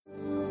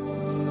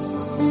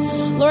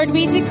Lord,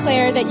 we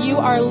declare that you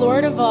are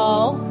Lord of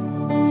all.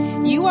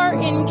 You are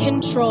in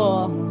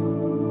control.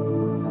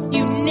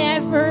 You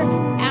never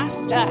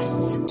asked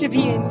us to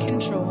be in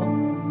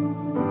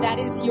control. That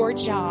is your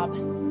job.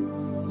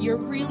 You're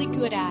really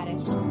good at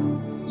it.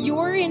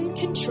 You're in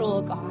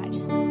control, God.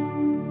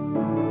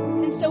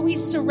 And so we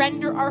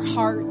surrender our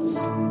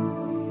hearts,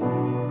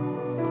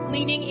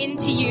 leaning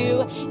into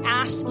you,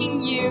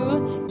 asking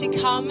you to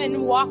come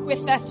and walk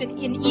with us, and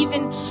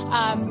even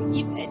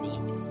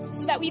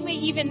so that we may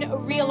even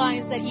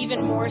realize that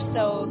even more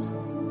so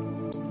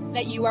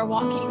that you are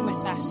walking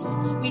with us.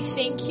 We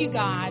thank you,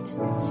 God,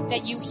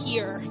 that you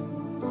hear.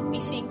 We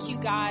thank you,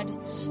 God,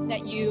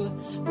 that you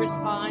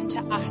respond to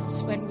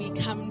us when we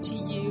come to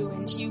you,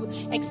 and you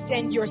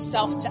extend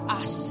yourself to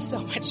us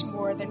so much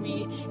more than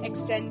we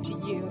extend to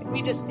you. And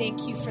we just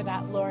thank you for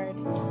that, Lord.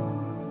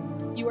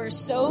 You are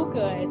so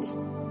good.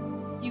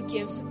 You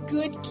give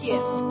good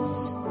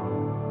gifts.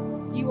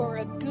 You are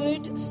a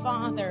good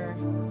Father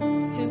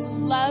who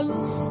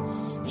loves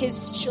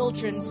his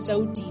children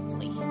so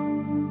deeply.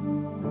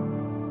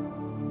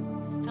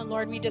 And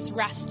Lord, we just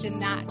rest in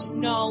that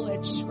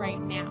knowledge right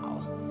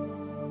now,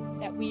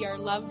 that we are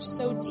loved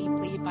so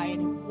deeply by a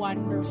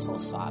wonderful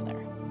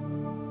Father.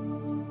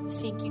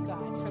 Thank you,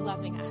 God, for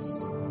loving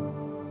us.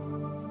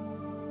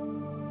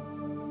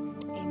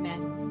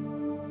 Amen.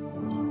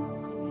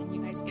 Amen.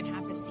 You guys can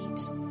have a seat.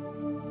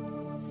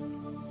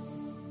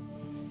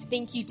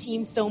 Thank you,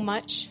 team, so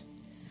much.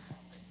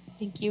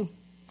 Thank you.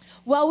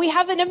 Well, we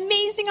have an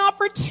amazing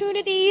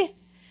opportunity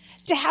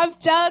to have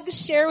Doug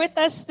share with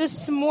us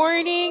this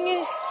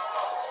morning.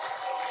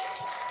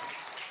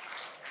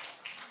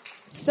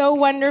 So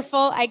wonderful.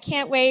 I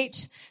can't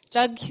wait.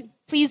 Doug,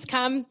 please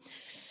come.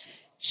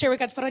 Share what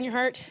God's put on your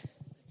heart.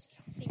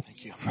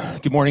 Thank you.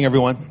 Good morning,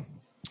 everyone.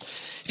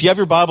 If you have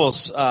your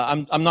Bibles,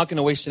 I'm not going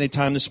to waste any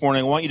time this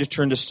morning. I want you to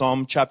turn to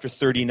Psalm chapter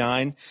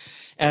 39.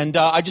 And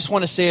I just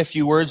want to say a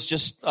few words.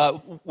 Just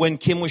when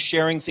Kim was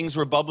sharing, things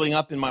were bubbling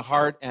up in my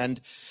heart.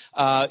 And,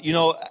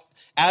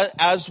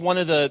 as one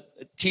of the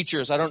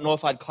teachers, I don't know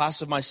if I'd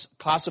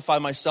classify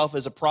myself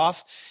as a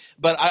prof,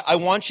 but I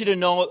want you to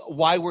know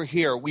why we're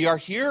here. We are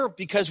here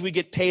because we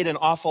get paid an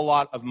awful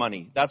lot of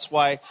money. That's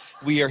why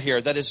we are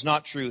here. That is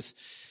not truth.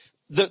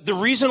 The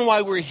reason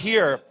why we're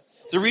here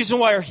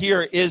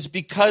is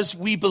because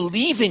we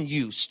believe in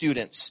you,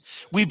 students.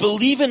 We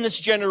believe in this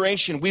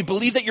generation. We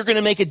believe that you're going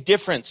to make a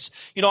difference.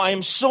 I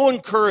am so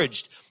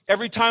encouraged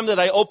every time that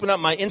I open up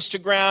my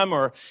Instagram,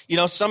 or,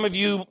 some of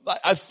you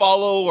I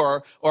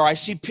follow, or I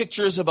see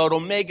pictures about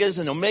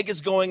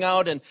Omegas going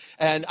out, and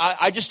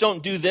I just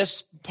don't do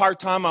this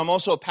part-time. I'm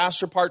also a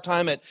pastor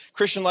part-time at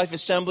Christian Life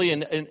Assembly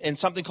and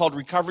something called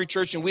Recovery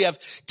Church, and we have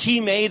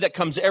Team A that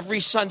comes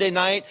every Sunday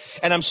night,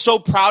 and I'm so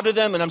proud of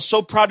them, and I'm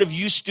so proud of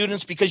you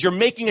students, because you're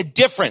making a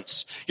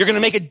difference. You're going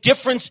to make a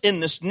difference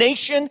in this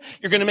nation.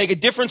 You're going to make a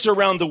difference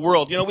around the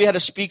world. We had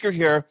a speaker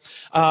here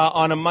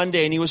on a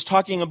Monday, and he was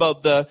talking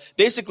about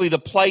basically the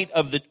plight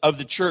of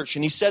the church,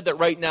 and he said that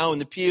right now in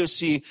the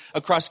POC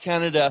across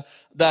Canada,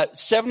 that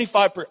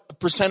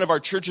 75% of our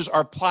churches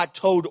are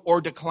plateaued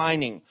or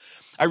declining.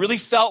 I really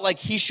felt like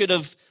he should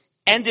have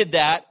ended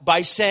that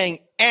by saying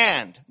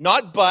and,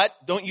 not but.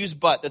 Don't use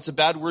but. That's a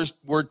bad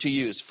word to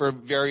use for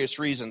various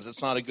reasons.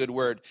 It's not a good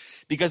word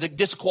because it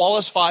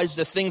disqualifies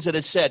the things that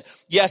it said.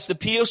 Yes, the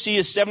POC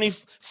is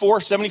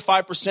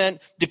 75%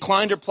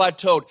 declined or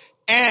plateaued,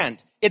 and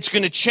it's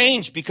going to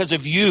change because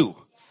of you.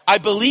 I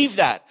believe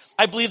that.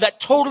 I believe that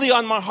totally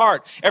on my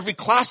heart. Every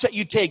class that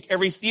you take,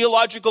 every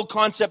theological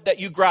concept that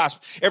you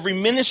grasp, every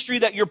ministry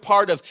that you're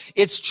part of,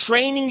 it's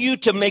training you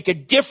to make a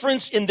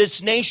difference in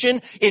this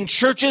nation, in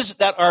churches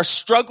that are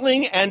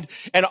struggling and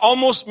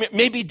almost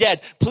maybe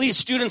dead. Please,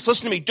 students,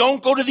 listen to me.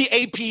 Don't go to the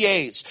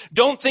APAs.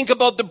 Don't think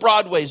about the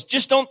Broadways.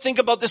 Just don't think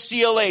about the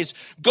CLAs.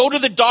 Go to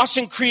the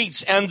Dawson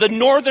Creeks and the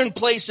northern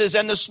places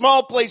and the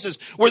small places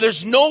where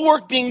there's no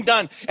work being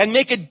done, and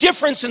make a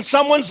difference in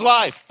someone's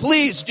life.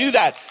 Please do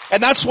that.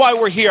 And that's why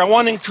we're here. I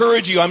want to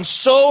encourage you. I'm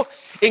so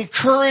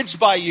encouraged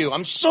by you.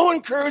 I'm so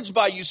encouraged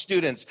by you,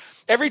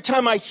 students. Every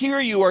time I hear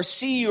you or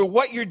see you or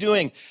what you're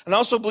doing, and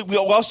we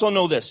also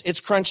know this, it's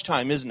crunch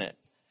time, isn't it?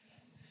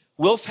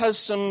 Wilf has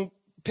some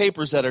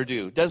papers that are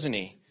due, doesn't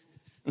he?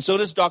 And so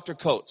does Dr.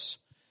 Coates.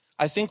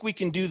 I think we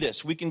can do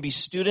this. We can be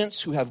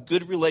students who have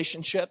good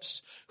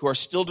relationships, who are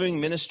still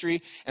doing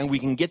ministry, and we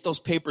can get those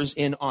papers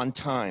in on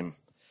time.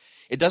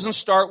 It doesn't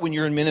start when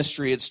you're in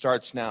ministry, it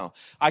starts now.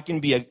 I can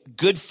be a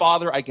good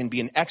father, I can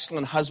be an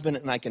excellent husband,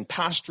 and I can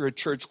pastor a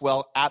church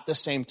well at the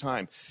same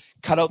time.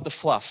 Cut out the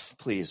fluff,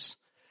 please.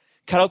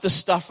 Cut out the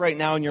stuff right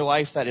now in your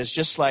life that is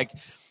just like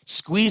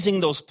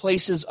squeezing those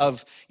places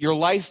of your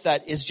life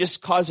that is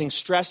just causing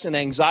stress and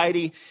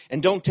anxiety.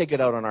 And don't take it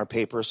out on our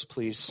papers,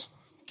 please.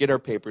 Get our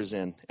papers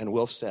in. And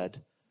Wilf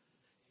said,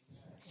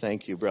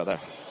 thank you, brother.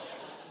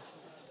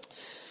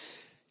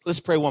 Let's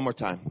pray one more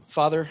time.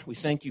 Father, we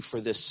thank you for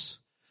this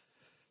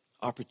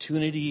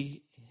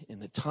opportunity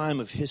in the time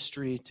of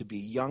history to be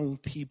young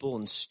people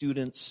and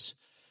students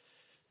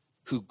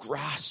who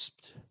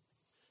grasped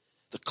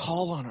the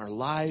call on our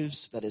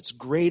lives, that it's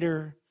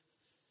greater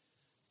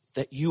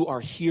that you are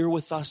here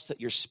with us,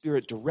 that your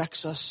Spirit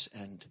directs us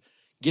and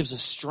gives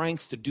us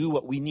strength to do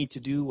what we need to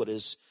do, what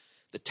is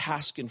the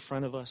task in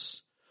front of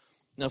us.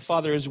 Now,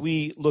 Father, as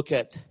we look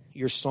at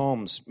your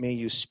Psalms, may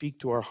you speak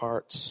to our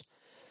hearts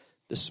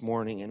this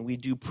morning. And we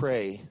do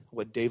pray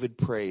what David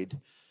prayed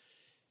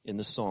in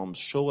the Psalms.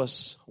 Show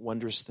us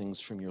wondrous things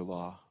from your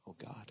law, O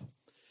God. And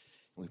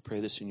we pray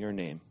this in your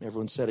name.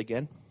 Everyone said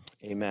again,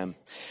 amen.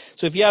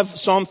 So if you have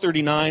Psalm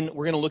 39,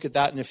 we're going to look at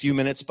that in a few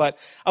minutes. But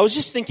I was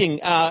just thinking,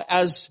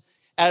 as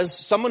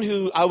someone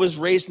who I was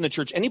raised in the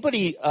church,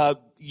 anybody,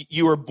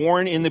 you were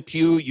born in the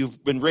pew,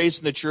 you've been raised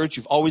in the church,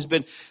 you've always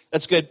been,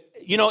 that's good.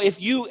 You know,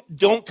 if you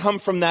don't come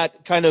from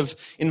that kind of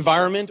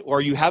environment or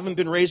you haven't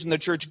been raised in the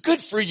church, good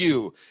for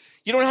you.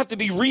 You don't have to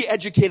be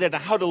re-educated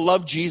on how to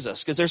love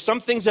Jesus, because there's some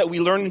things that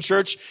we learn in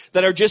church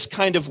that are just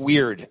kind of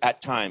weird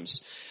at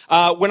times.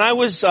 When I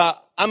was,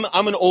 I'm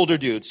an older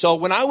dude, so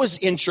when I was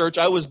in church,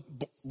 I was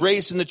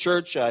raised in the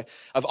church.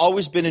 I've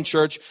always been in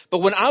church. But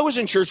when I was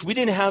in church, we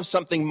didn't have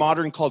something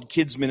modern called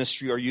kids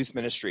ministry or youth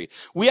ministry.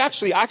 We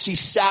actually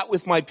sat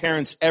with my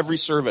parents every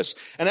service.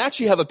 And I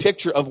actually have a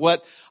picture of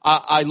what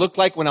I looked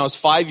like when I was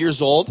 5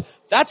 years old.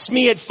 That's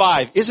me at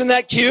 5. Isn't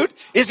that cute?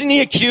 Isn't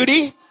he a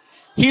cutie?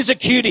 He's a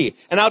cutie.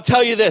 And I'll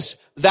tell you this,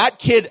 that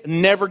kid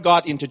never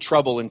got into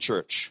trouble in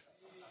church.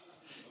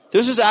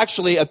 This is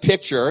actually a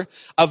picture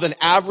of an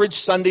average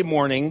Sunday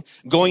morning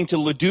going to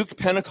Leduc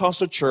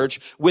Pentecostal Church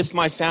with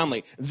my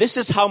family. This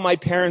is how my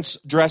parents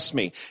dressed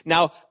me.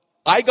 Now,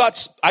 I got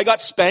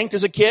spanked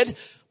as a kid,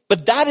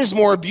 but that is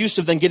more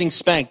abusive than getting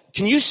spanked.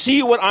 Can you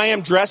see what I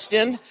am dressed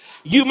in?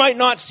 You might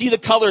not see the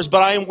colors,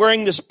 but I am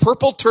wearing this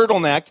purple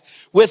turtleneck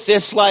with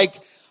this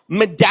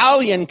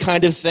medallion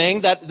kind of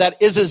thing that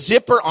is a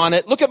zipper on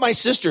it. Look at my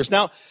sisters.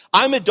 Now,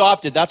 I'm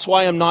adopted. That's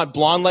why I'm not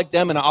blonde like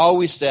them. And I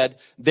always said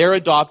they're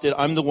adopted.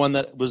 I'm the one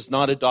that was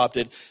not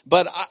adopted.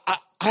 But I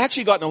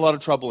actually got in a lot of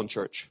trouble in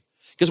church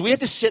because we had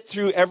to sit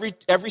through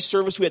every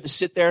service. We had to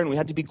sit there and we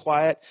had to be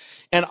quiet.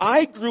 And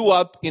I grew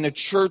up in a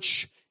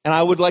church, and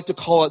I would like to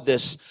call it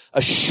this,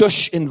 a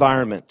shush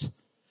environment.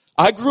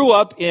 I grew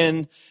up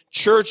in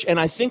church, and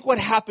I think what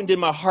happened in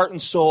my heart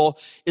and soul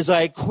is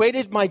I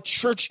equated my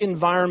church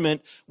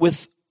environment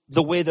with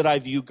the way that I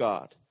view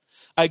God.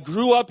 I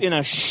grew up in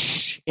a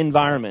shh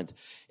environment.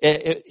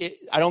 I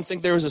don't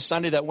think there was a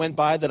Sunday that went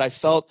by that I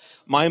felt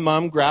my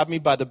mom grab me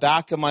by the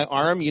back of my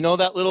arm. You know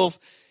that little,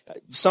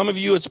 some of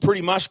you it's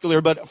pretty muscular,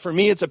 but for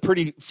me it's a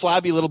pretty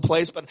flabby little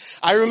place. But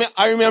I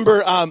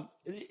remember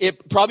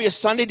probably a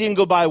Sunday didn't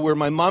go by where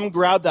my mom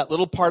grabbed that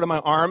little part of my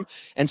arm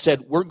and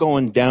said, "We're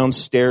going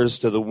downstairs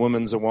to the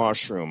women's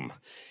washroom."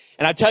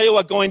 And I tell you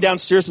what, going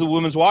downstairs to the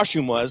women's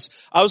washroom was,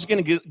 I was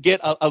going to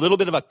get a little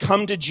bit of a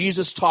come to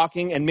Jesus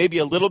talking and maybe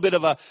a little bit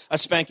of a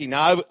spanking.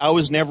 Now, I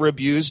was never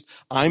abused.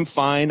 I'm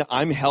fine.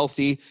 I'm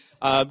healthy.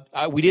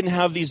 We didn't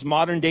have these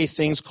modern day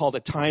things called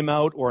a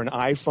timeout or an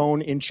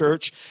iPhone in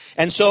church.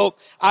 And so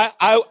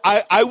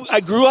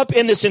I grew up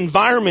in this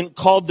environment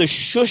called the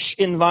shush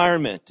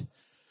environment.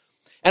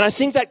 And I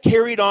think that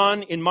carried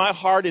on in my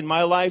heart, in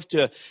my life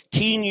to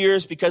teen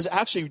years, because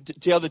actually, to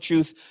tell the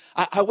truth,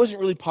 I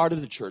wasn't really part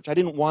of the church. I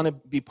didn't want to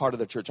be part of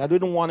the church. I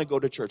didn't want to go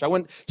to church. I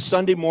went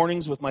Sunday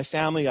mornings with my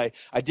family.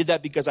 I did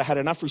that because I had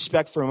enough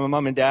respect for my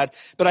mom and dad.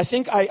 But I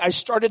think I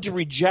started to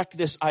reject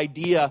this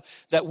idea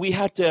that we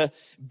had to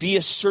be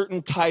a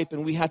certain type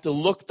and we had to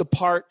look the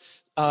part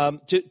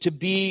to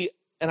be.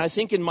 And I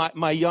think in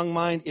my young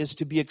mind is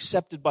to be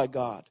accepted by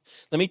God.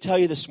 Let me tell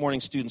you this morning,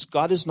 students,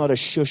 God is not a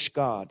shush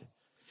God.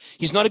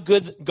 He's not a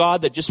good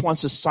God that just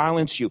wants to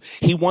silence you.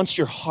 He wants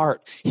your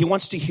heart. He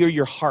wants to hear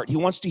your heart. He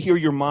wants to hear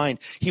your mind.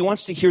 He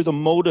wants to hear the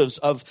motives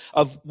of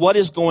what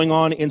is going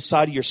on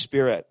inside of your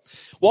spirit.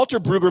 Walter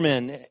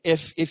Brueggemann,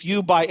 if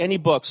you buy any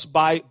books,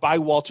 buy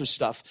Walter's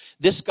stuff.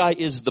 This guy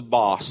is the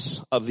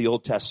boss of the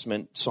Old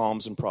Testament,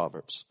 Psalms and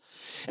Proverbs.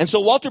 And so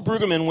Walter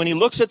Brueggemann, when he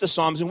looks at the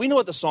Psalms, and we know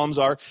what the Psalms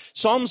are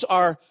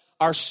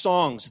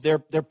songs,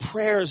 they're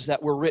prayers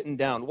that were written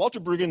down. Walter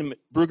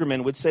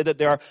Brueggemann would say that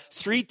there are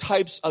 3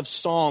 types of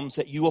psalms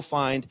that you will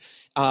find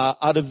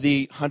out of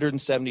the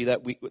 170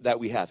 that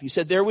we have. He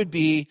said there would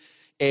be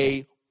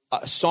a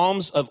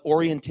psalms of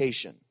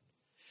orientation.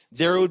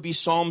 There would be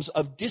psalms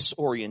of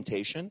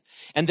disorientation,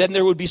 and then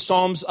there would be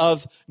psalms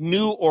of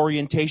new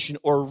orientation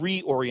or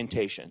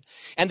reorientation.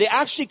 And they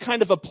actually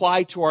kind of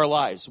apply to our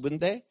lives,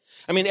 wouldn't they?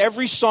 I mean,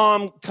 every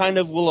psalm kind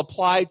of will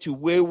apply to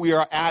where we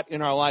are at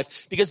in our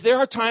life, because there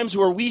are times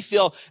where we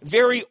feel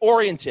very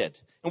oriented.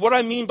 And what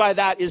I mean by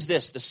that is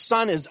this: the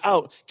sun is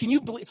out. Can you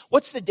believe,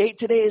 what's the date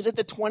today? Is it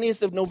the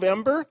 20th of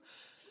November?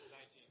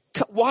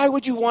 19. Why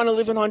would you want to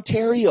live in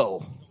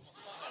Ontario?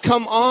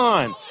 Come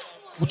on.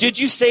 Did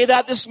you say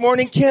that this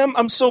morning, Kim?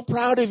 I'm so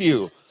proud of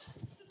you.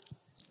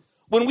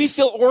 When we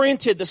feel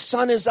oriented, the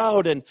sun is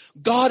out and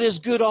God is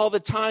good all the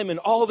time, and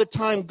all the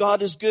time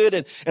God is good,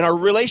 and our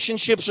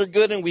relationships are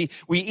good, and we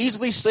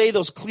easily say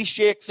those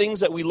cliche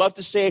things that we love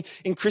to say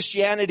in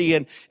Christianity,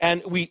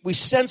 and we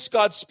sense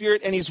God's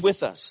Spirit and He's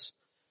with us.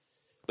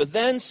 But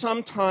then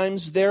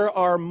sometimes there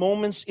are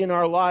moments in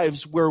our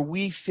lives where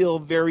we feel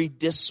very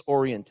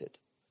disoriented.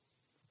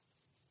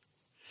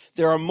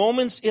 There are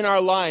moments in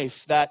our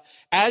life that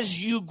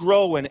as you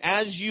grow and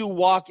as you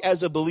walk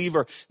as a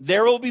believer,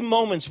 there will be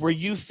moments where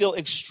you feel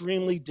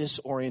extremely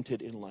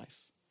disoriented in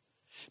life.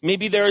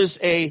 Maybe there is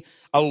a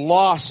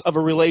loss of a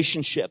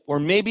relationship, or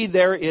maybe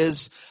there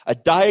is a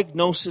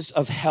diagnosis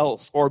of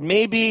health, or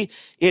maybe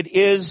it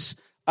is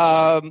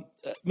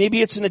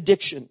maybe it's an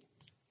addiction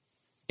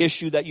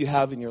issue that you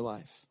have in your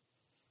life.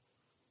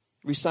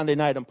 Every Sunday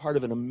night, I'm part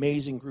of an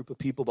amazing group of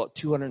people, about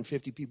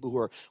 250 people who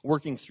are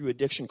working through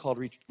addiction called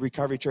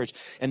Recovery Church.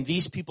 And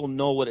these people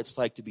know what it's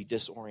like to be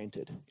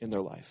disoriented in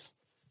their life.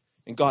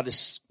 And God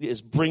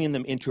is bringing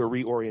them into a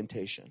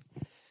reorientation.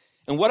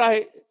 And what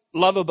I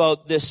love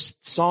about this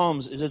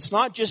Psalms is it's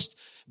not just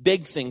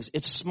big things.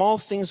 It's small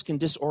things can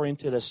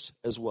disorient us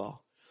as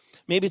well.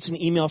 Maybe it's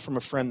an email from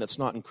a friend that's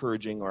not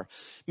encouraging, or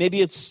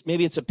maybe it's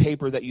a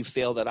paper that you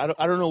failed at. I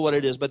don't know what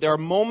it is, but there are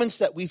moments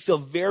that we feel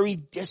very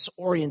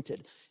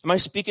disoriented. Am I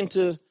speaking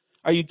to,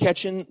 are you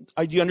catching,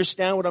 do you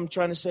understand what I'm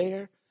trying to say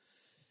here?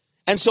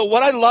 And so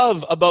what I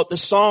love about the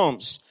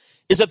Psalms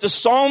is that the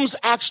Psalms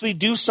actually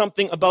do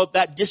something about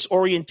that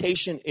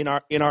disorientation in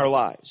our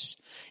lives.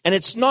 And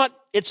it's not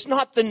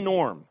the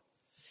norm.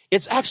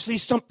 It's actually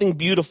something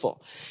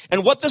beautiful.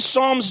 And what the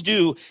Psalms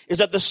do is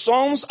that the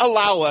Psalms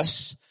allow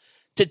us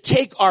to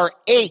take our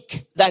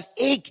ache, that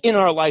ache in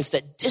our life,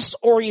 that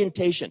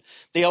disorientation.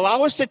 They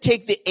allow us to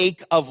take the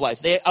ache of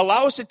life. They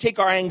allow us to take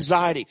our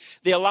anxiety.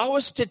 They allow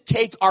us to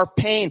take our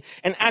pain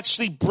and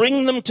actually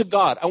bring them to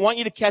God. I want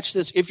you to catch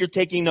this if you're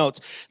taking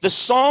notes. The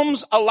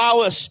Psalms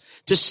allow us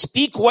to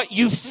speak what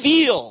you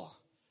feel,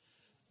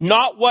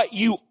 not what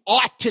you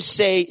ought to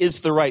say is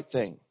the right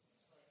thing.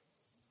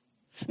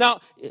 Now,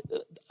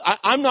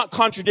 I'm not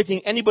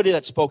contradicting anybody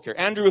that spoke here.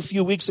 Andrew, a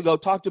few weeks ago,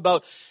 talked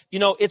about,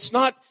 it's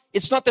not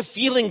the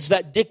feelings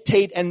that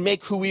dictate and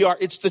make who we are.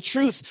 It's the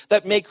truth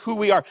that make who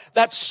we are.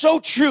 That's so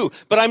true.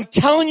 But I'm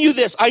telling you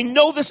this. I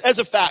know this as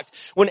a fact.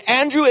 When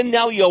Andrew and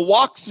Nelia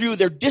walked through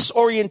their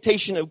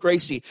disorientation of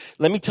Gracie,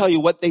 let me tell you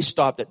what they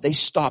stopped at. They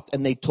stopped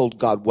and they told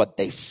God what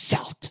they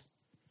felt,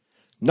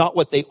 not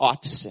what they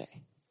ought to say.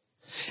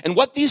 And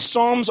what these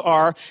Psalms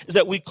are is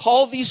that we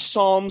call these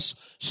Psalms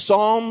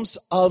Psalms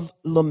of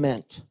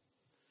lament.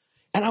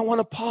 And I want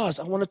to pause.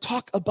 I want to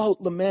talk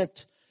about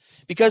lament.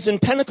 Because in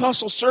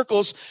Pentecostal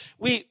circles,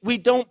 we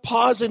don't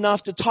pause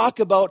enough to talk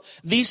about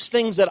these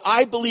things that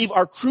I believe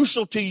are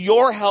crucial to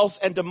your health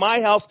and to my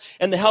health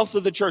and the health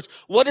of the church.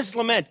 What is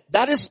lament?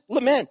 That is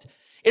lament.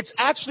 It's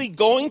actually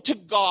going to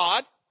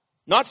God,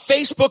 not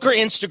Facebook or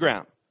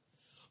Instagram.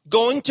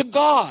 Going to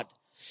God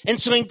and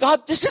saying,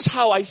 God, this is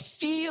how I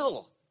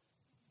feel.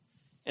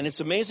 And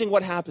it's amazing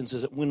what happens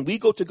is that when we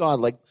go to God,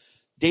 like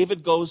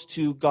David goes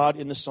to God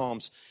in the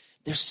Psalms,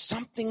 there's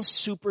something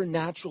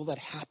supernatural that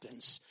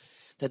happens.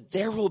 That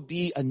there will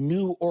be a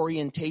new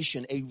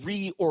orientation, a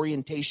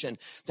reorientation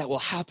that will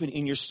happen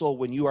in your soul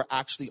when you are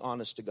actually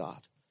honest to God.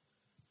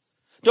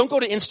 Don't go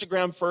to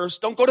Instagram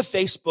first. Don't go to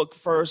Facebook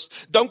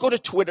first. Don't go to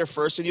Twitter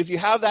first. And if you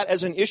have that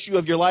as an issue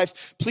of your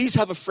life, please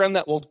have a friend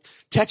that will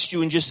text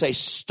you and just say,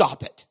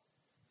 stop it.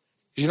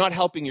 Because you're not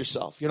helping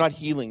yourself. You're not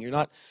healing. You're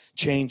not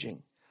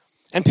changing.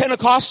 And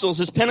Pentecostals,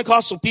 as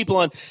Pentecostal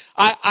people, and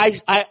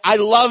I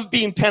love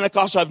being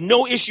Pentecostal. I have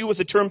no issue with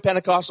the term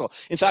Pentecostal.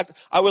 In fact,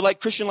 I would like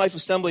Christian Life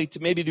Assembly to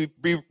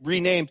be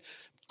renamed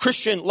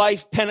Christian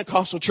Life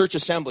Pentecostal Church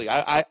Assembly.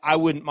 I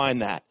wouldn't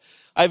mind that.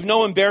 I have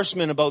no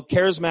embarrassment about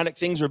charismatic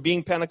things or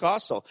being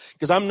Pentecostal,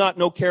 because I'm not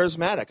no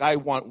charismatic. I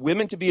want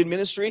women to be in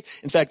ministry.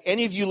 In fact,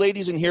 any of you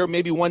ladies in here,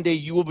 maybe one day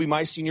you will be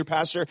my senior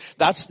pastor.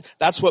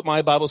 That's what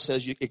my Bible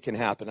says it can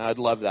happen. I'd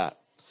love that.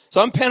 So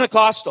I'm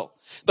Pentecostal.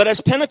 But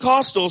as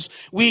Pentecostals,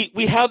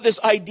 we have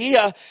this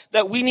idea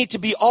that we need to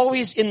be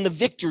always in the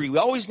victory. We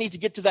always need to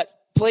get to that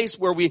place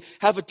where we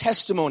have a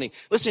testimony.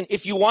 Listen,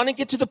 if you want to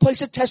get to the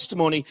place of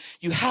testimony,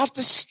 you have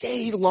to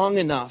stay long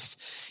enough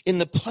in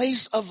the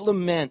place of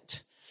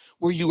lament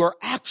where you are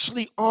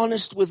actually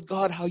honest with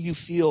God how you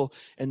feel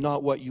and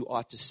not what you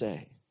ought to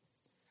say.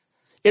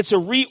 It's a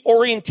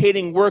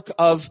reorientating work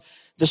of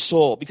the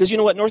soul. Because you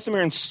know what? North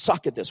Americans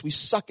suck at this. We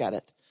suck at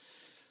it.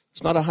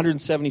 It's not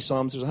 170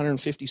 Psalms. There's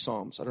 150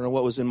 Psalms. I don't know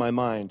what was in my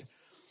mind.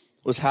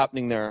 What was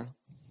happening there.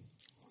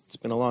 It's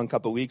been a long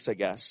couple of weeks, I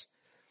guess.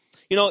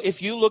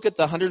 If you look at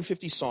the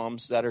 150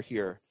 Psalms that are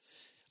here,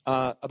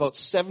 about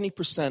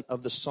 70%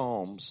 of the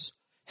Psalms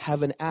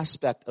have an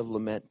aspect of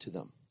lament to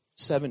them.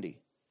 70.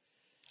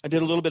 I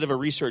did a little bit of a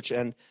research,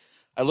 and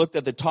I looked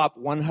at the top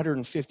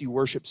 150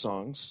 worship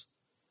songs,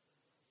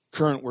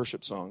 current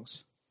worship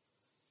songs,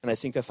 and I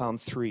think I found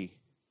 3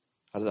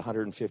 out of the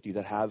 150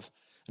 that have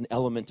an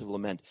element of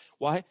lament.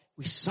 Why?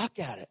 We suck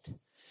at it.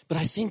 But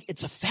I think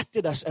it's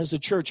affected us as a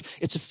church.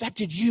 It's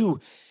affected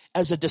you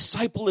as a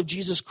disciple of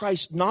Jesus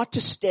Christ not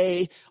to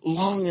stay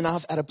long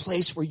enough at a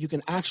place where you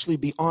can actually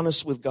be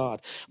honest with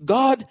God.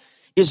 God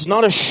is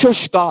not a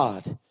shush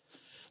God.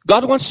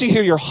 God wants to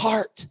hear your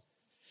heart.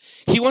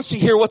 He wants to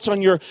hear what's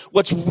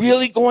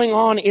really going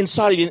on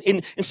inside of you.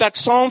 In fact,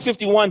 Psalm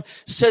 51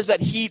 says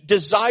that he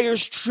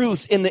desires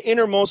truth in the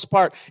innermost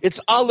part. It's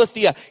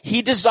aletheia.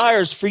 He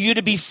desires for you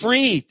to be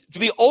free, to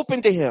be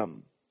open to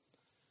him.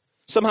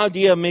 Somehow,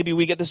 maybe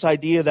we get this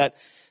idea that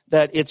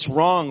it's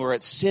wrong or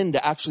it's sin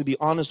to actually be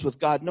honest with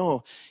God.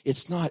 No,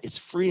 it's not. It's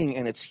freeing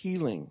and it's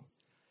healing.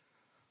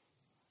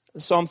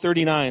 Psalm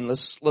 39,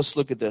 let's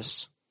look at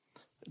this.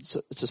 It's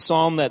a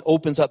psalm that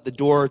opens up the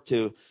door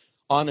to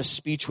honest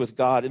speech with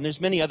God. And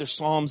there's many other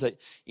psalms that,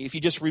 if you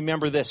just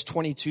remember this,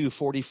 22,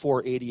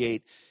 44,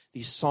 88,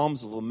 these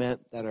psalms of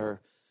lament that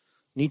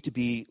need to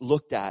be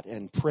looked at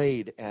and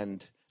prayed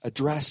and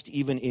addressed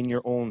even in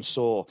your own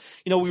soul.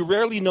 We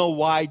rarely know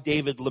why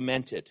David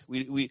lamented.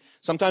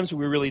 Sometimes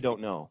we really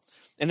don't know.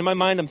 And in my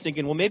mind, I'm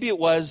thinking, well,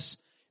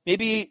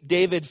 maybe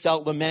David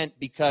felt lament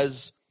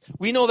because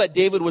we know that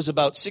David was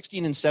about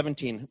 16 and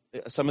 17.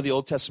 Some of the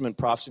Old Testament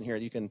prophets in here,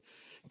 you can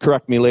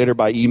correct me later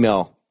by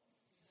email.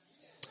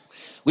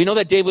 We know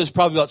that David was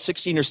probably about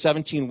 16 or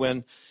 17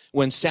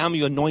 when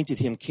Samuel anointed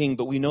him king,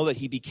 but we know that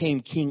he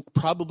became king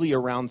probably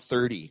around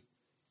 30.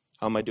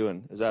 How am I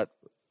doing? Is that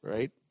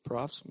right?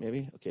 Profs,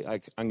 maybe? Okay,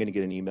 I'm going to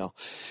get an email.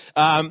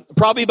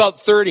 Probably about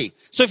 30.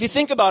 So if you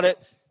think about it,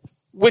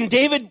 when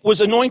David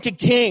was anointed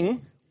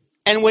king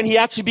and when he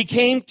actually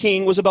became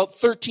king was about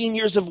 13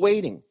 years of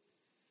waiting.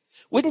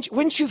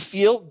 Wouldn't you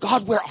feel,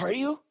 God, where are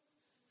you?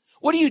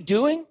 What are you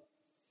doing?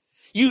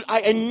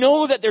 I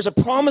know that there's a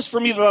promise for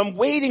me, but I'm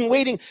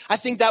waiting. I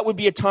think that would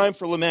be a time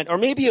for lament. Or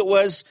maybe it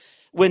was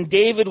when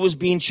David was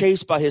being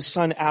chased by his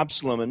son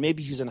Absalom, and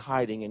maybe he's in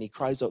hiding, and he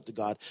cries out to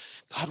God,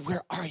 God,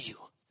 where are you?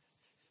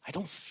 I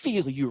don't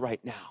feel you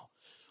right now.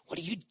 What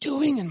are you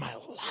doing in my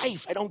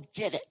life? I don't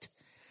get it.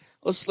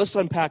 Let's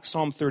unpack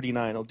Psalm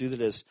 39. I'll do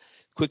that as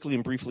quickly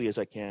and briefly as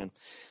I can.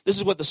 This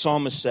is what the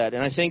psalmist said,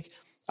 and I think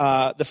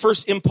the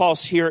first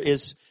impulse here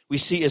is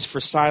for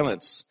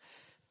silence.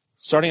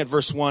 Starting at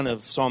verse 1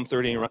 of Psalm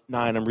 39,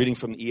 I'm reading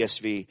from the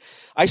ESV.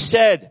 I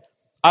said,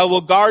 I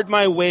will guard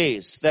my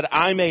ways, that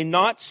I may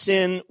not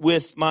sin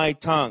with my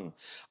tongue.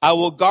 I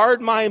will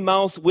guard my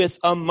mouth with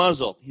a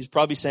muzzle. He's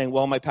probably saying,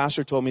 well, my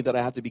pastor told me that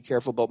I have to be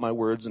careful about my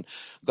words, and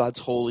God's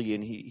holy,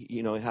 and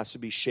it has to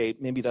be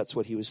shaped. Maybe that's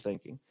what he was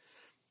thinking.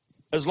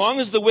 As long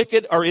as the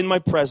wicked are in my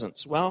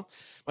presence. Well,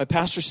 my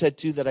pastor said,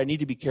 too, that I need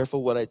to be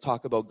careful what I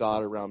talk about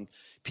God around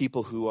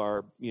people who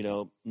are,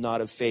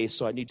 not of faith,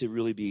 so I need to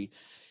really be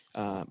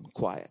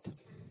quiet.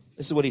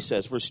 This is what he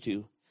says, verse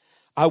 2.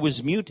 I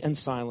was mute and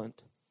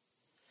silent.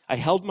 I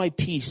held my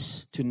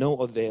peace to no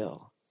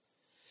avail.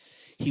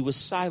 He was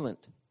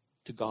silent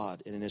to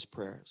God and in his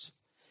prayers.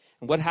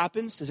 And what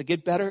happens? Does it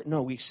get better?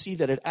 No, we see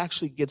that it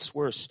actually gets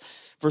worse.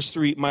 Verse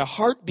 3, my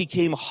heart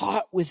became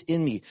hot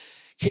within me.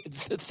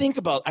 Think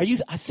about, I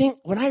think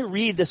when I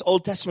read this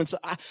Old Testament,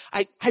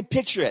 I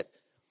picture it.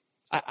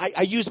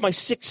 I use my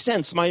sixth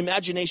sense, my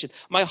imagination.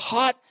 My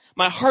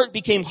heart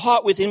became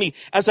hot within me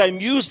as I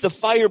mused, the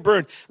fire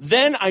burned.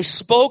 Then I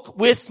spoke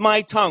with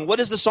my tongue.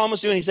 What is the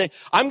psalmist doing? He's saying,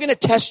 I'm going to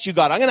test you,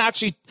 God. I'm going to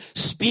actually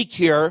speak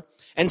here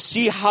and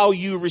see how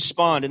you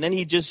respond. And then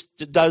he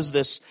just does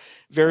this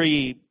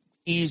very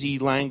easy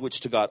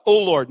language to God.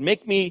 Oh Lord,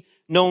 make me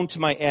known to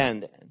my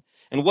end.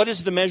 And what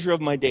is the measure of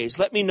my days?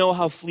 Let me know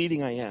how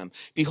fleeting I am.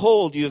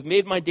 Behold, you have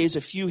made my days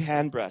a few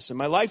handbreadths, and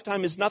my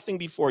lifetime is nothing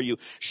before you.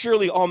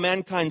 Surely all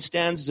mankind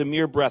stands as a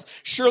mere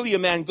breath. Surely a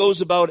man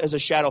goes about as a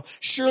shadow.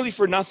 Surely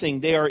for nothing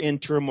they are in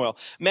turmoil.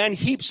 Man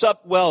heaps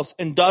up wealth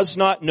and does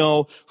not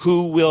know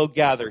who will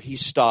gather. He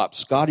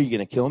stops. God, are you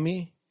going to kill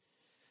me?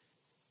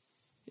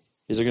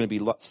 Is there going to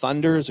be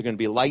thunder? Is there going to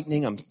be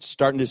lightning? I'm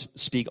starting to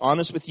speak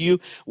honest with you.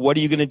 What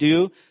are you going to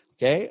do?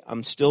 Okay,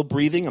 I'm still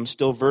breathing. I'm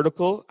still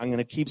vertical. I'm going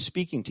to keep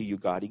speaking to you,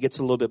 God. He gets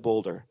a little bit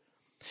bolder.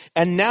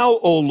 And now,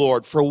 O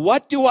Lord, for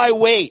what do I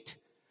wait?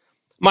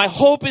 My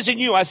hope is in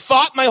you. I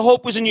thought my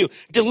hope was in you.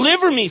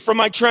 Deliver me from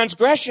my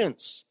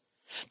transgressions.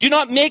 Do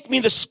not make me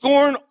the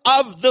scorn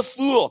of the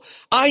fool.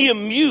 I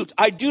am mute.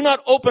 I do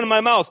not open my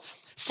mouth,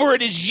 for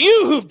it is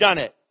you who've done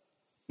it.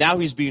 Now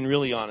he's being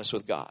really honest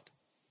with God.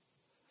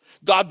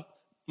 God,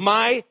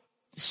 my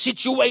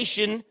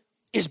situation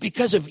is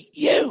because of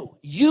you.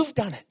 You've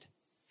done it.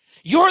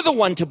 You're the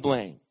one to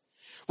blame.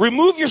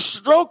 Remove your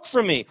stroke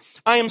from me.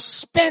 I am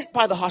spent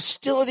by the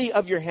hostility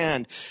of your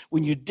hand.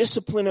 When you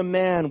discipline a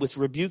man with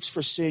rebukes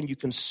for sin, you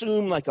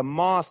consume like a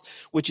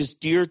moth which is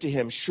dear to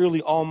him.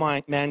 Surely all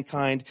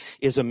mankind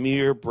is a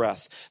mere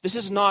breath. This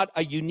is not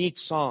a unique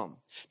psalm.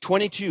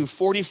 22,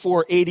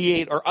 44,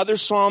 88 are other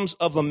psalms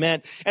of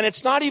lament. And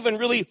it's not even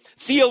really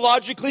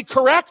theologically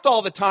correct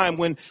all the time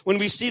when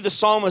we see the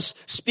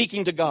psalmist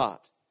speaking to God.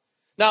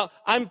 Now,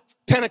 I'm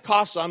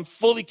Pentecostal. I'm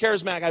fully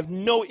charismatic. I have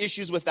no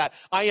issues with that.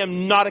 I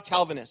am not a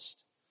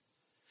Calvinist.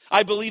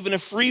 I believe in a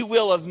free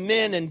will of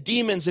men and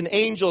demons and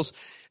angels.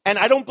 And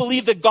I don't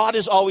believe that God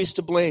is always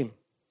to blame.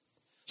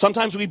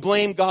 Sometimes we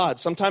blame God.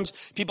 Sometimes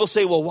people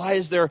say, well, why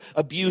is there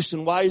abuse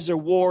and why is there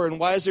war and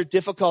why is there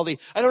difficulty?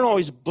 I don't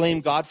always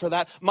blame God for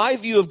that. My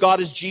view of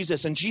God is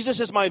Jesus, and Jesus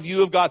is my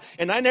view of God.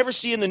 And I never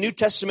see in the New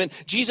Testament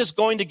Jesus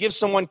going to give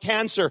someone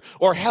cancer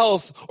or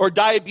health or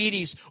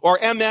diabetes or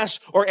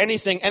MS or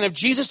anything. And if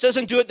Jesus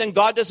doesn't do it, then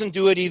God doesn't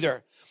do it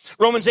either.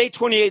 Romans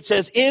 8:28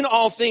 says, in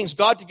all things,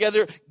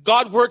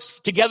 God works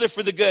together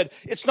for the good.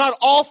 It's not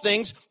all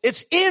things,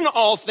 it's in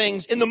all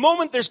things. In the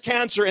moment there's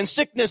cancer and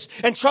sickness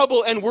and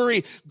trouble and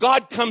worry,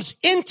 God comes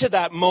into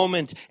that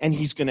moment and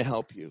he's going to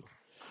help you.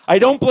 I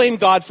don't blame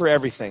God for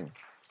everything.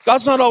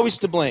 God's not always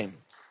to blame.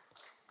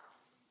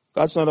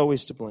 God's not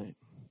always to blame.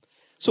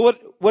 So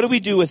what do we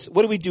do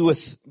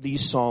with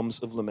these Psalms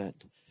of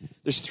lament?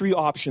 There's 3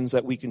 options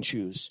that we can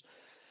choose.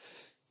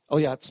 Oh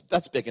yeah,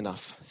 that's big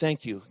enough.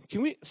 Thank you.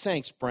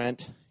 Thanks,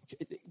 Brent.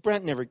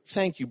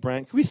 Thank you,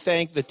 Brent. Can we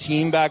thank the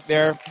team back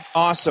there?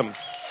 Awesome.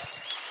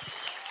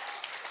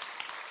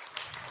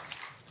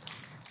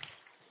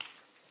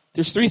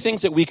 There's 3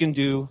 things that we can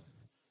do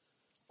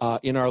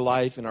in our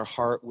life, in our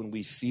heart, when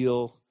we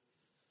feel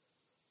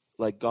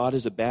like God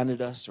has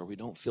abandoned us, or we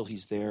don't feel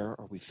he's there,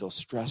 or we feel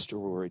stressed or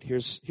worried.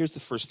 Here's the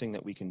first thing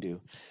that we can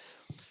do.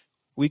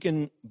 We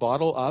can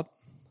bottle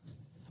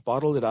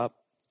it up,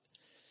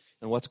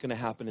 and what's going to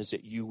happen is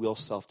that you will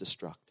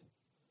self-destruct.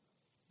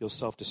 You'll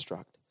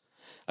self-destruct.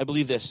 I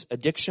believe this: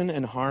 addiction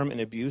and harm and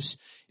abuse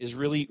is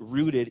really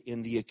rooted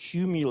in the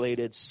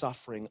accumulated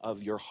suffering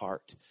of your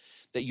heart,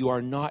 that you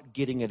are not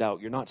getting it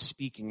out. You're not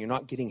speaking. You're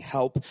not getting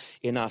help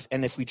enough.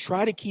 And if we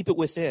try to keep it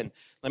within,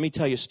 let me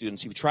tell you,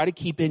 students, if you try to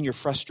keep in your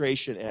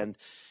frustration and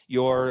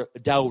your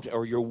doubt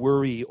or your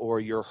worry or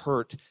your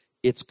hurt,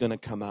 it's going to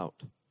come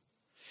out.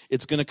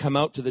 It's going to come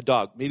out to the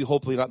dog. Maybe,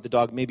 hopefully not the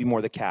dog, maybe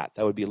more the cat.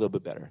 That would be a little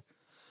bit better.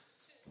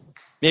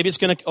 Maybe it's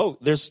going to,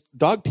 there's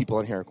dog people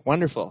in here.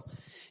 Wonderful.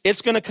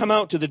 It's going to come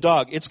out to the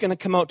dog. It's going to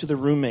come out to the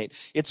roommate.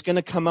 It's going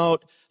to come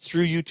out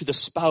through you to the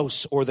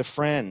spouse or the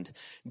friend.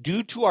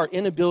 Due to our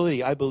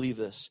inability, I believe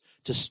this,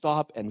 to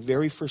stop, and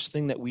very first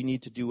thing that we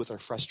need to do with our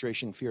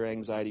frustration, fear,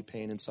 anxiety,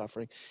 pain, and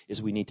suffering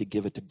is we need to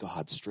give it to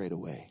God straight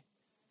away.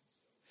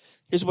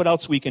 Here's what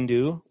else we can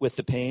do with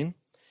the pain.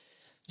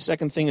 The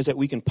second thing is that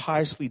we can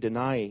piously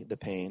deny the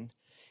pain,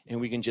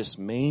 and we can just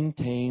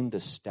maintain the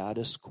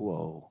status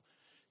quo.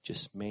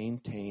 Just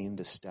maintain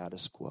the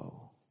status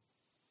quo.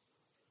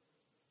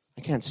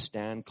 I can't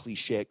stand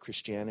cliche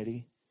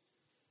Christianity.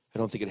 I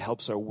don't think it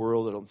helps our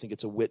world. I don't think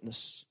it's a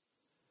witness.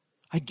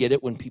 I get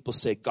it when people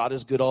say God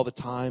is good all the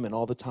time, and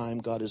all the time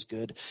God is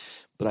good.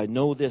 But I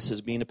know this,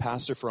 as being a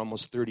pastor for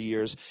almost 30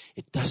 years,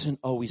 it doesn't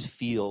always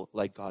feel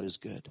like God is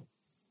good.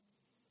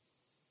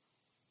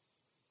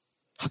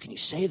 How can you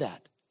say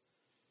that?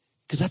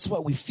 Because that's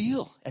what we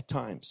feel at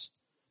times.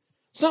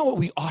 It's not what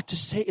we ought to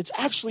say. It's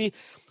actually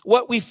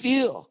what we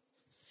feel.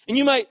 And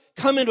you might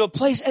come into a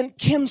place, and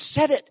Kim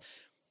said it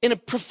in a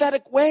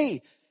prophetic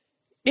way.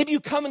 Maybe you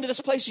come into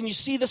this place and you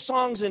see the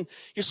songs and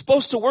you're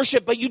supposed to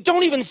worship, but you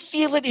don't even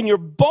feel it in your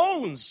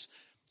bones.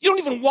 You don't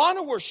even want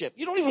to worship.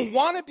 You don't even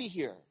want to be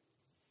here.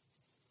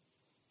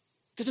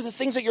 Because of the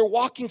things that you're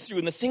walking through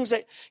and the things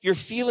that you're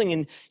feeling,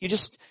 and you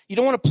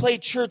don't want to play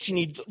church, and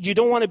you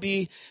don't want to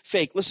be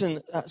fake.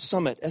 Listen,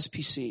 Summit,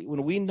 SPC,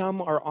 when we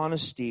numb our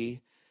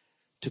honesty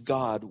to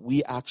God,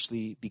 we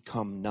actually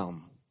become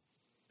numb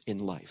in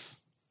life.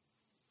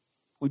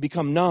 We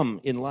become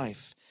numb in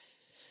life.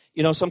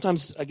 You know,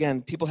 sometimes,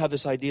 again, people have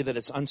this idea that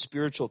it's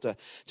unspiritual to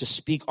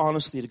speak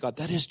honestly to God.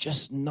 That is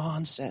just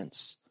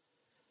nonsense.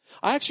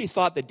 I actually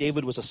thought that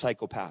David was a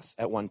psychopath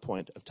at one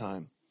point of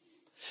time.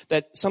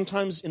 That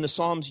sometimes in the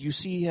Psalms you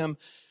see him,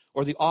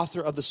 or the author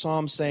of the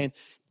Psalm, saying,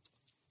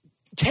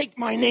 take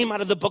my name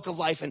out of the book of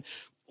life, and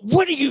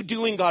what are you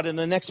doing, God? And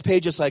the next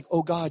page is like,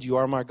 oh God, you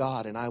are my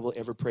God, and I will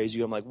ever praise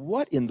you. I'm like,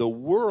 what in the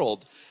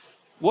world?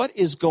 What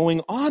is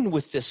going on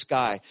with this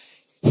guy?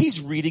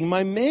 He's reading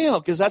my mail,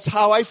 because that's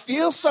how I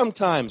feel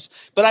sometimes.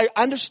 But I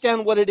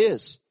understand what it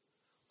is.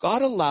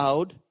 God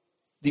allowed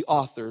the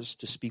authors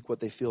to speak what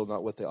they feel,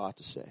 not what they ought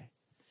to say.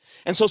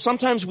 And so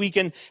sometimes we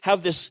can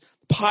have this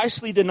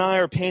piously deny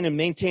our pain and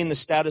maintain the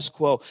status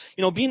quo.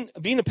 You know, being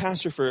a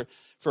pastor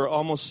for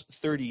almost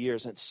 30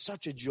 years, and it's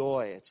such a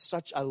joy.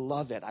 I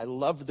love it. I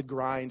love the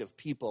grind of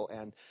people,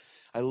 and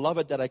I love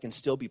it that I can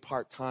still be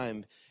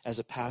part-time as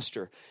a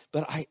pastor.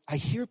 But I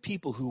hear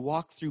people who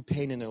walk through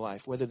pain in their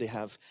life, whether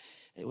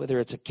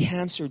it's a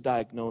cancer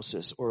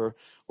diagnosis or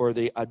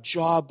a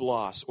job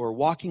loss or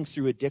walking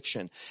through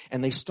addiction,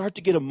 and they start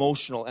to get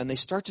emotional, and they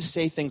start to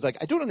say things like,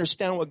 I don't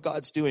understand what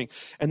God's doing.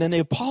 And then they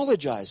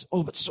apologize.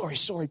 Oh, but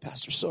sorry,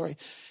 Pastor, sorry.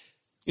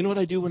 You know what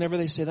I do whenever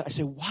they say that? I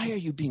say, why are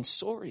you being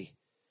sorry?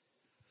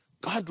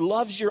 God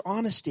loves your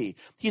honesty.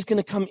 He's going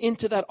to come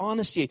into that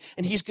honesty,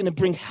 and he's going to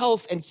bring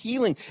health and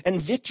healing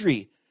and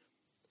victory.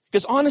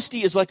 Because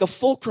honesty is like a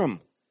fulcrum.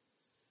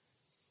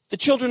 The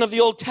children of the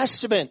Old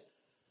Testament,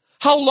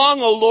 how long,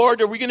 O Lord,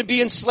 are we going to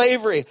be in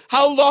slavery?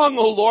 How long,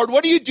 O Lord?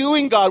 What are you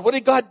doing, God? What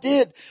did God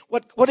did?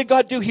 What did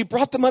God do? He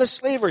brought them out of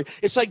slavery.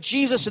 It's like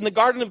Jesus in the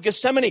Garden of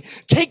Gethsemane.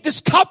 Take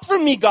this cup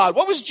from me, God.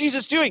 What was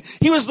Jesus doing?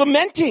 He was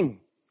lamenting.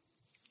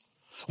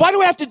 Why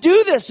do I have to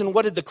do this? And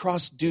what did the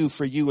cross do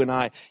for you and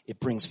I? It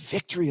brings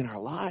victory in our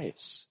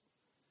lives.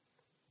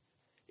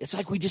 It's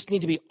like we just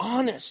need to be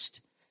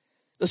honest.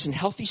 Listen,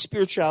 healthy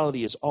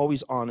spirituality is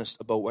always honest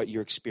about what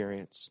you're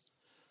experiencing.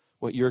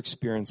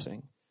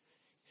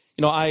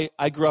 You know,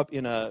 I grew up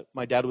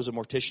my dad was a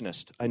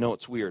morticianist. I know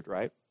it's weird,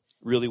 right?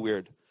 Really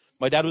weird.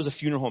 My dad was a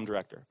funeral home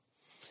director.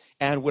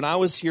 And when I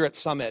was here at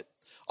Summit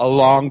a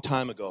long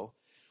time ago,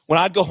 when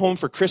I'd go home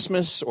for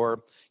Christmas or,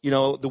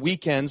 the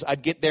weekends,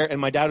 I'd get there and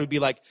my dad would be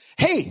like,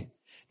 hey,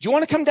 do you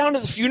want to come down to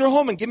the funeral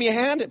home and give me a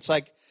hand? It's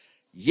like,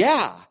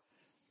 yeah,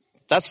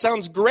 that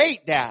sounds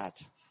great, Dad.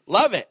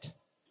 Love it.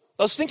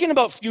 I was thinking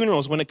about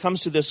funerals when it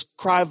comes to this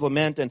cry of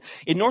lament. And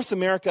in North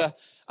America,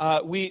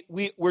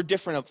 we're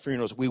different at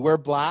funerals. We wear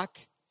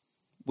black,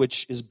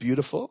 which is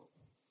beautiful.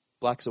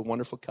 Black is a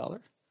wonderful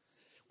color.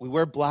 We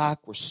wear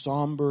black, we're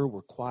somber,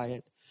 we're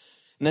quiet.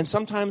 And then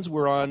sometimes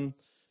we're on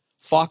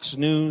Fox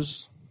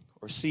News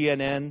or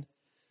CNN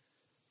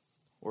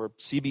or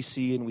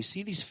CBC, and we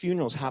see these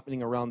funerals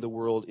happening around the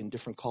world in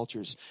different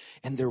cultures.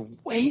 And they're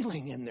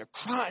wailing and they're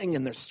crying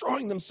and they're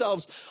throwing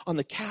themselves on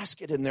the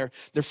casket and they're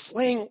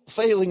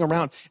flailing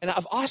around. And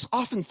I've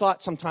often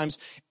thought sometimes,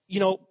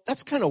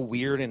 that's kind of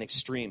weird and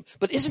extreme.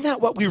 But isn't that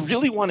what we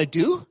really want to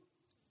do?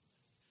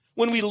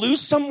 When we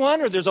lose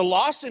someone or there's a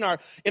loss in our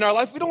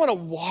life, we don't want to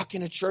walk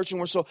in a church and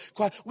we're so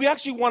quiet. We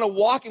actually want to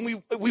walk and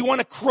we want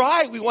to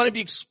cry. We want to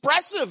be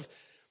expressive.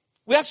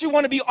 We actually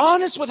want to be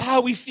honest with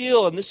how we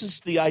feel. And this is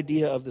the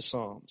idea of the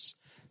Psalms.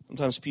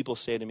 Sometimes people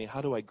say to me,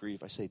 how do I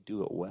grieve? I say,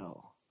 do it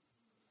well.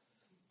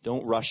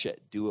 Don't rush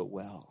it. Do it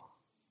well.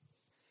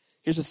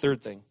 Here's the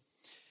third thing.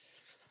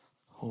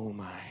 Oh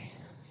my.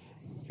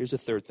 Here's the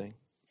third thing.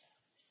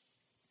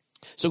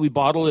 So we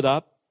bottle it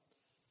up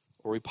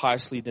or we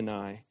piously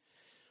deny.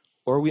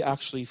 Or we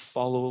actually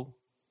follow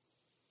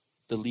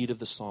the lead of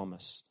the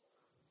psalmist.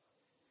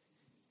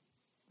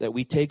 That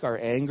we take our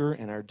anger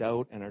and our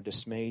doubt and our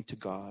dismay to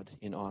God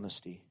in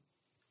honesty.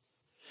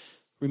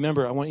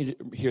 Remember, I want you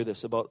to hear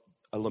this about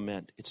a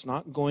lament. It's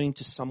not going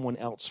to someone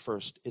else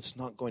first. It's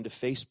not going to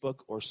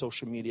Facebook or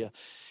social media.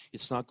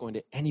 It's not going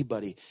to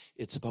anybody.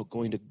 It's about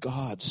going to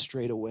God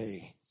straight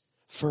away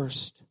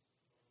first.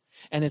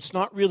 And it's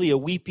not really a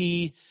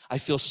weepy, I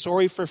feel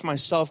sorry for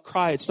myself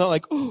cry. It's not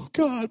like, oh,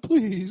 God,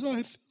 please,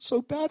 I feel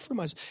so bad for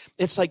myself.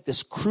 It's like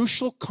this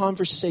crucial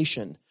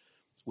conversation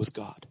with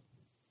God.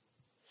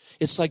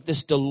 It's like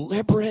this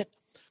deliberate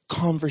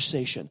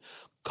conversation.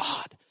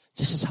 God,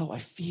 this is how I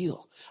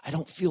feel. I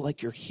don't feel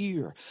like you're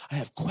here. I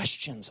have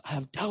questions. I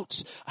have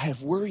doubts. I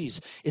have worries.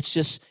 It's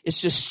just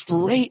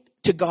straight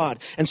to God.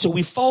 And so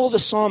we follow the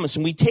psalmist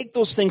and we take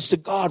those things to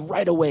God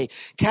right away.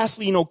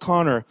 Kathleen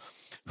O'Connor,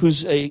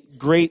 who's a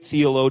great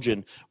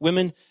theologian.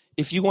 Women,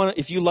 if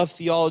you love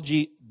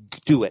theology,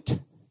 do it.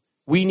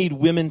 We need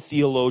women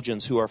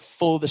theologians who are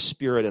full of the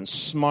Spirit and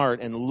smart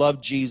and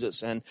love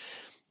Jesus, and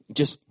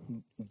just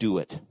do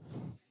it.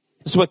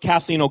 This is what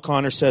Kathleen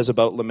O'Connor says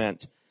about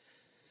lament.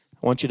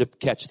 I want you to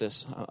catch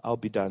this. I'll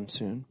be done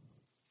soon.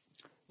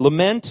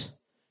 Lament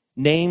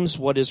names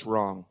what is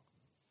wrong.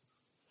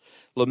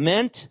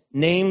 Lament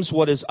names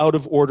what is out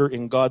of order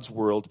in God's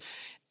world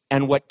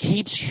and what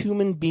keeps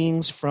human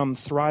beings from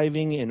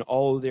thriving in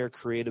all their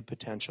creative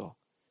potential.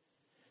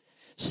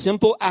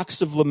 Simple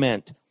acts of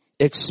lament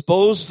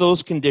expose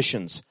those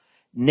conditions,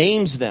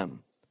 names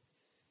them.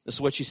 This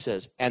is what she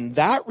says. And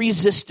that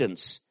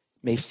resistance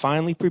may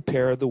finally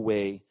prepare the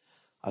way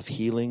of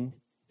healing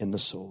in the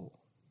soul.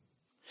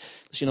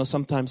 So,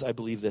 sometimes I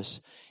believe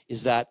this,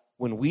 is that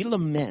when we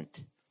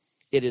lament,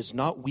 it is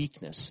not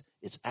weakness,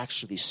 it's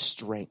actually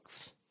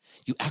strength.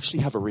 You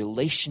actually have a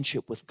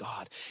relationship with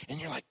God. And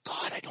you're like,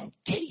 God, I don't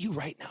get you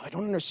right now. I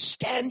don't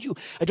understand you.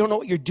 I don't know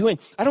what you're doing.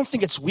 I don't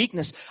think it's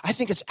weakness. I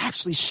think it's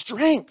actually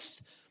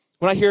strength.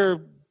 When I hear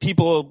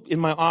people in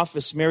my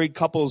office, married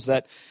couples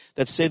that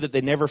say that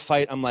they never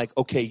fight, I'm like,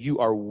 okay, you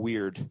are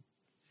weird.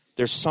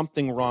 There's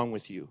something wrong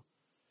with you.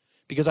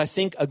 Because I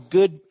think a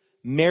good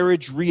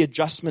marriage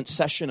readjustment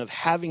session of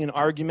having an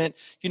argument,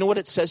 you know what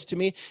it says to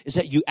me? Is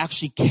that you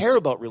actually care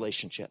about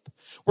relationship.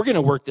 We're going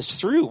to work this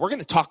through. We're going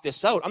to talk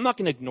this out. I'm not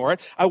going to ignore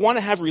it. I want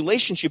to have a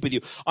relationship with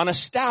you. On a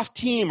staff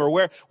team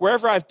or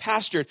wherever I've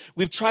pastored,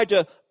 we've tried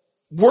to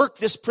work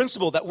this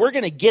principle that we're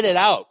going to get it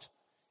out.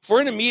 If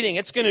we're in a meeting,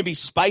 it's going to be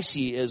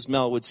spicy, as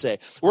Mel would say.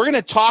 We're going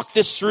to talk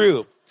this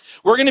through.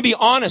 We're going to be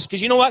honest,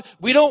 because you know what?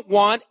 We don't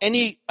want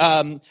any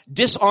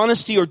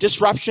dishonesty or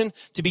disruption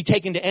to be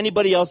taken to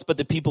anybody else but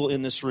the people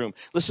in this room.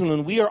 Listen,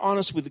 when we are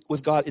honest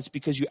with God, it's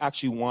because you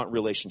actually want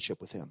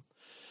relationship with Him.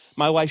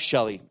 My wife,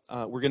 Shelley,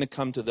 we're going to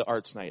come to the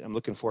arts night. I'm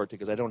looking forward to it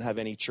because I don't have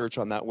any church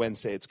on that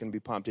Wednesday. It's going to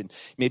be pumped, and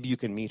maybe you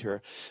can meet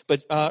her.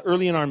 But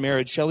early in our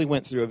marriage, Shelley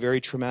went through a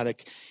very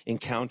traumatic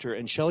encounter,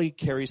 and Shelley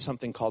carries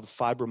something called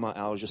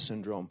fibromyalgia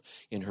syndrome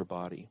in her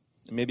body.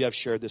 And maybe I've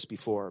shared this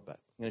before, but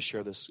I'm going to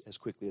share this as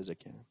quickly as I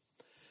can.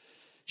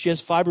 She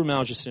has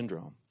fibromyalgia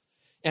syndrome.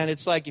 And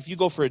it's like if you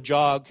go for a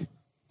jog,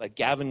 like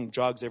Gavin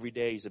jogs every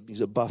day.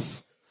 He's a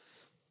buff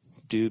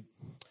dude,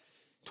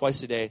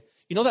 twice a day.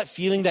 You know that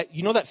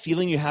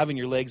feeling you have in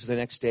your legs the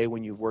next day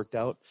when you've worked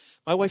out?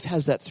 My wife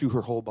has that through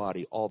her whole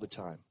body all the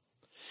time.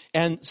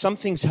 And some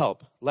things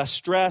help. Less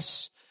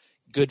stress,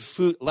 good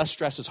food. Less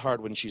stress is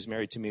hard when she's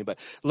married to me, but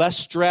less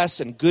stress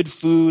and good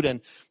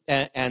food.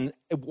 And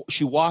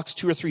she walks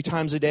 2 or 3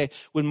 times a day.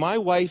 When my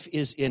wife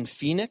is in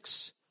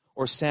Phoenix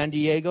or San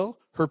Diego,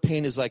 her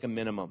pain is like a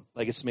minimum,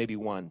 like it's maybe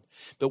 1.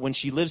 But when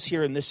she lives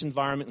here in this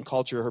environment and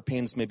culture, her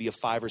pain's maybe a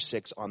 5 or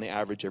 6 on the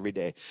average every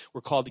day.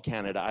 We're called to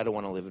Canada. I don't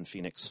want to live in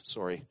Phoenix.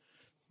 Sorry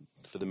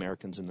for the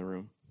Americans in the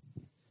room.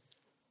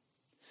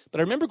 But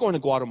I remember going to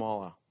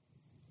Guatemala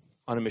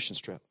on a mission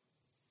trip.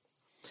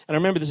 And I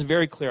remember this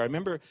very clear. I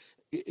remember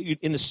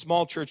in the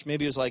small church,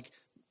 maybe it was like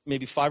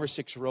maybe 5 or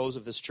 6 rows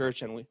of this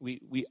church, and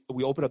we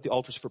open up the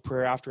altars for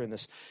prayer after, and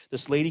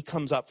this lady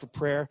comes up for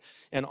prayer,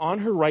 and on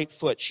her right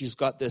foot, she's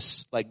got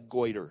this like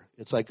goiter.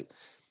 It's like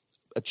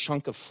a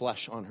chunk of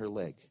flesh on her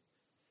leg.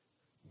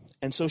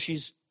 And so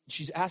she's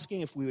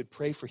asking if we would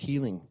pray for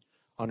healing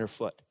on her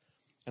foot.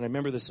 And I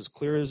remember this as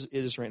clear as it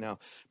is right now.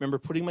 I remember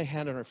putting my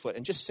hand on her foot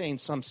and just saying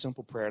some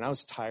simple prayer. And I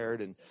was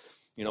tired, and,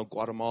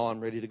 Guatemala,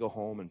 I'm ready to go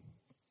home. And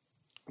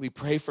we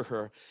pray for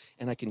her,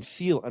 and I can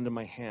feel under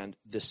my hand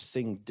this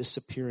thing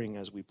disappearing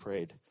as we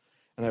prayed.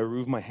 And I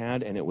removed my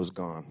hand, and it was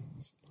gone.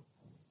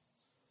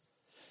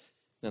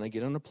 Then I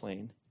get on a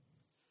plane,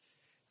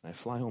 and I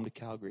fly home to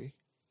Calgary.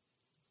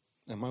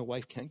 And my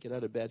wife can't get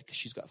out of bed because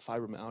she's got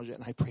fibromyalgia,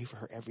 and I pray for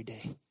her every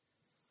day.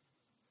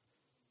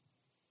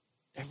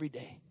 Every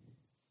day.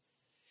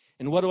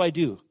 And what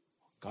do?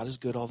 God is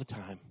good all the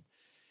time.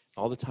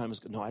 All the time is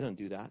good. No, I don't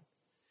do that.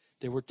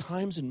 There were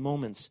times and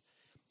moments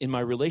in my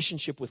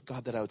relationship with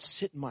God that I would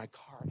sit in my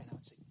car and I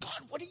would say,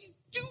 God, what are you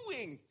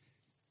doing?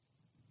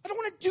 I don't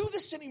want to do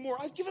this anymore.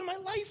 I've given my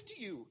life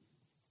to you.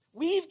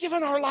 We've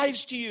given our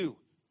lives to you.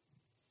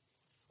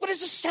 What is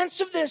the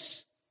sense of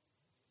this?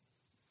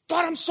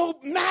 God, I'm so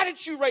mad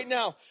at you right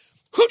now.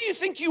 Who do you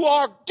think you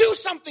are? Do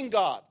something,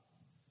 God.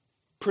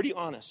 Pretty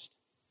honest.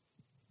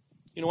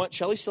 You know what?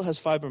 Shelley still has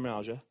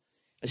fibromyalgia.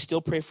 I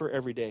still pray for her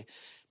every day.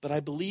 But I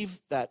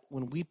believe that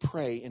when we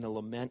pray in a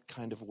lament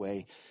kind of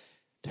way,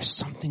 there's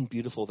something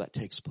beautiful that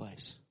takes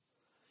place.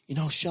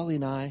 Shelley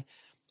and I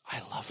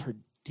love her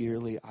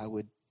dearly. I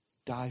would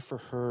die for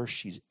her.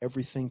 She's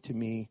everything to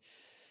me.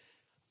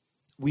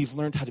 We've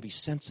learned how to be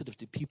sensitive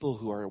to people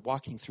who are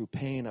walking through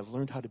pain. I've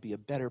learned how to be a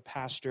better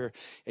pastor.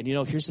 And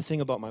here's the thing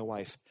about my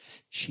wife.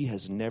 She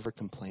has never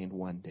complained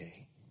one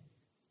day.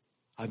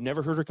 I've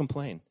never heard her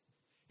complain.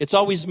 It's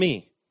always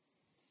me.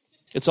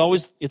 It's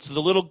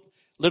the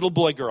little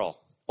boy girl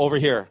over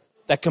here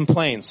that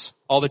complains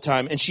all the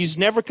time. And she's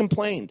never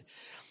complained.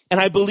 And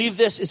I believe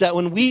this is that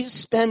when we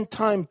spend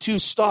time to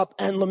stop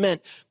and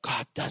lament,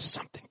 God does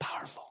something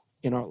powerful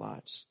in our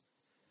lives.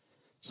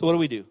 So what do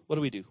we do? What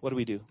do we do? What do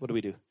we do? What do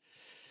we do?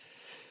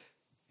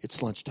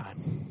 It's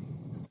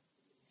lunchtime.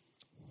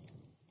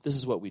 This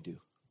is what we do.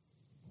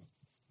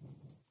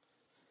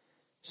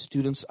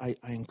 Students, I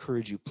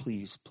encourage you,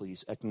 please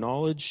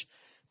acknowledge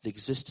the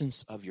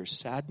existence of your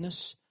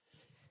sadness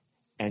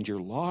and your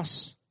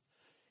loss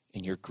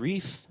and your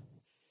grief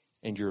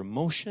and your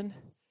emotion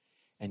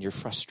and your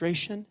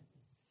frustration.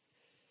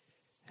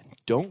 And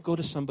don't go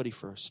to somebody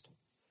first.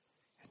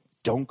 And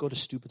don't go to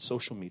stupid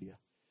social media.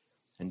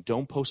 And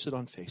don't post it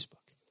on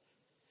Facebook.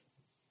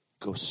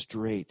 Go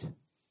straight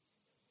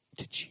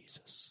to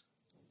Jesus.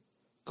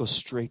 Go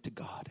straight to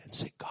God and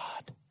say,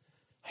 God,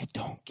 I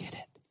don't get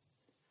it.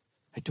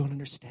 I don't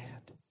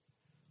understand.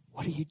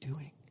 What are you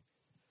doing?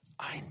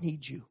 I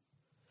need you.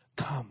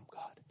 Come,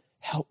 God.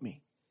 Help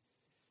me.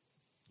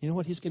 You know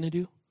what he's going to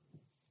do?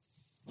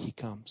 He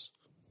comes.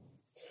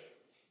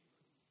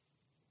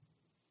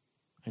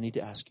 I need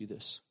to ask you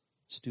this,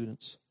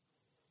 students.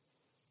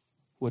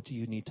 What do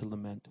you need to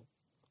lament?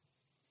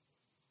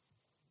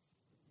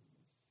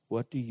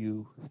 What do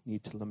you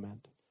need to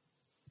lament?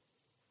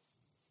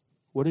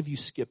 What have you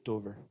skipped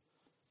over?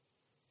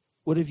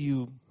 What have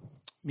you,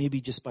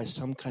 maybe just by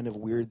some kind of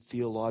weird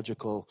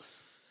theological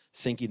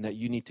thinking that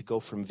you need to go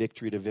from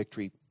victory to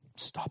victory,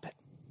 stop it.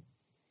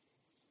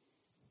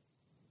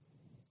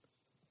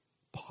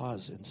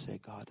 Pause and say,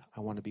 God,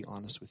 I want to be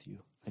honest with you.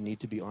 I need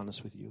to be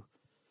honest with you.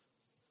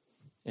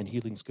 And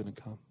healing's going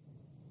to come.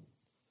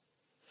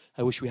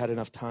 I wish we had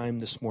enough time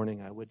this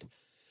morning. I would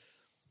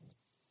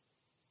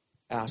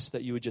ask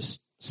that you would just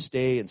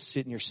stay and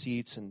sit in your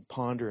seats and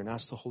ponder and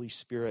ask the Holy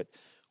Spirit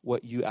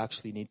what you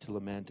actually need to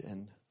lament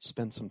and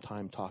spend some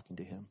time talking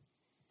to him.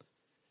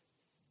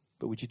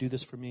 But would you do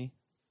this for me?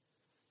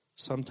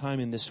 Sometime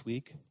in this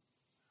week,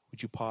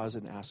 would you pause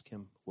and ask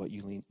him what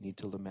you need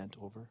to lament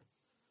over?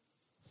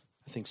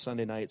 I think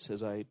Sunday night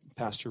says I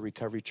pastor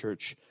Recovery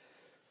Church.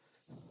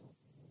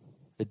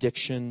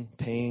 Addiction,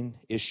 pain,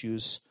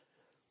 issues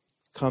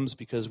comes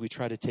because we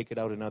try to take it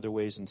out in other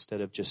ways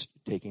instead of just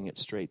taking it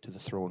straight to the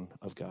throne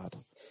of God.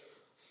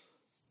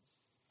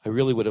 I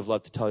really would have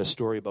loved to tell you a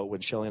story about when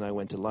Shelley and I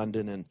went to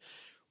London and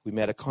we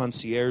met a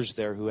concierge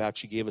there who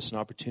actually gave us an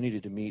opportunity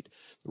to meet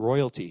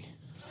royalty.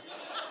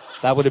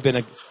 That would have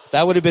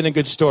been a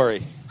good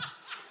story.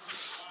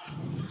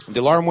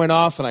 The alarm went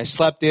off and I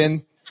slept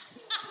in.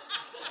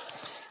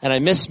 And I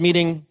missed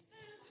meeting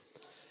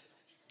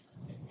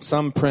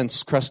some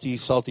prince, crusty,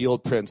 salty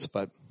old prince,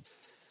 but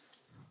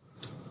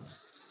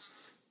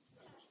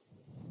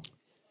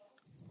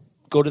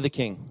go to the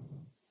King.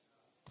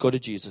 Go to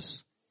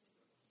Jesus.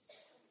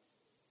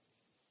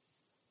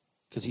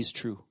 Because he's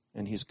true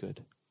and he's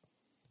good.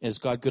 And is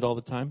God good all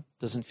the time?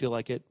 Doesn't feel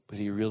like it, but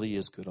he really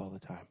is good all the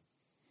time.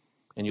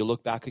 And you'll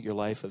look back at your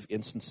life of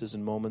instances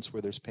and moments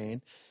where there's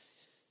pain,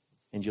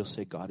 and you'll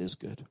say, God is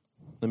good.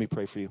 Let me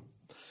pray for you.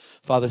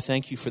 Father,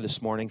 thank you for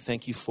this morning.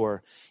 Thank you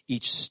for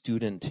each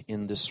student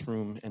in this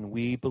room. And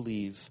we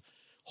believe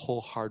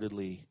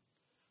wholeheartedly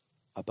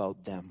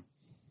about them,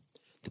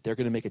 that they're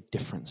going to make a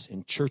difference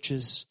in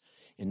churches,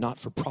 in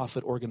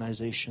not-for-profit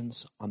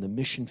organizations, on the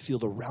mission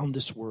field around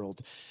this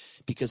world,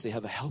 because they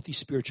have a healthy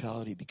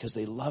spirituality, because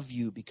they love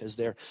you, because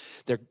they're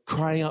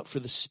crying out for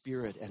the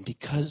Spirit, and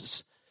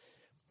because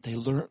they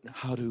learn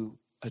how to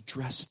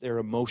address their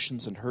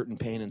emotions and hurt and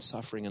pain and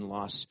suffering and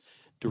loss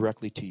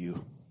directly to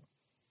you.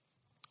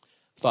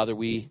 Father,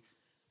 we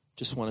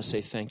just want to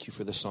say thank you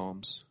for the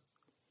Psalms.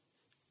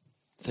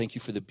 Thank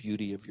you for the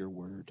beauty of your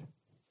word.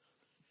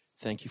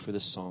 Thank you for the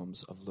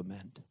Psalms of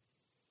lament.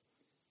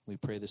 We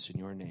pray this in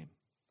your name.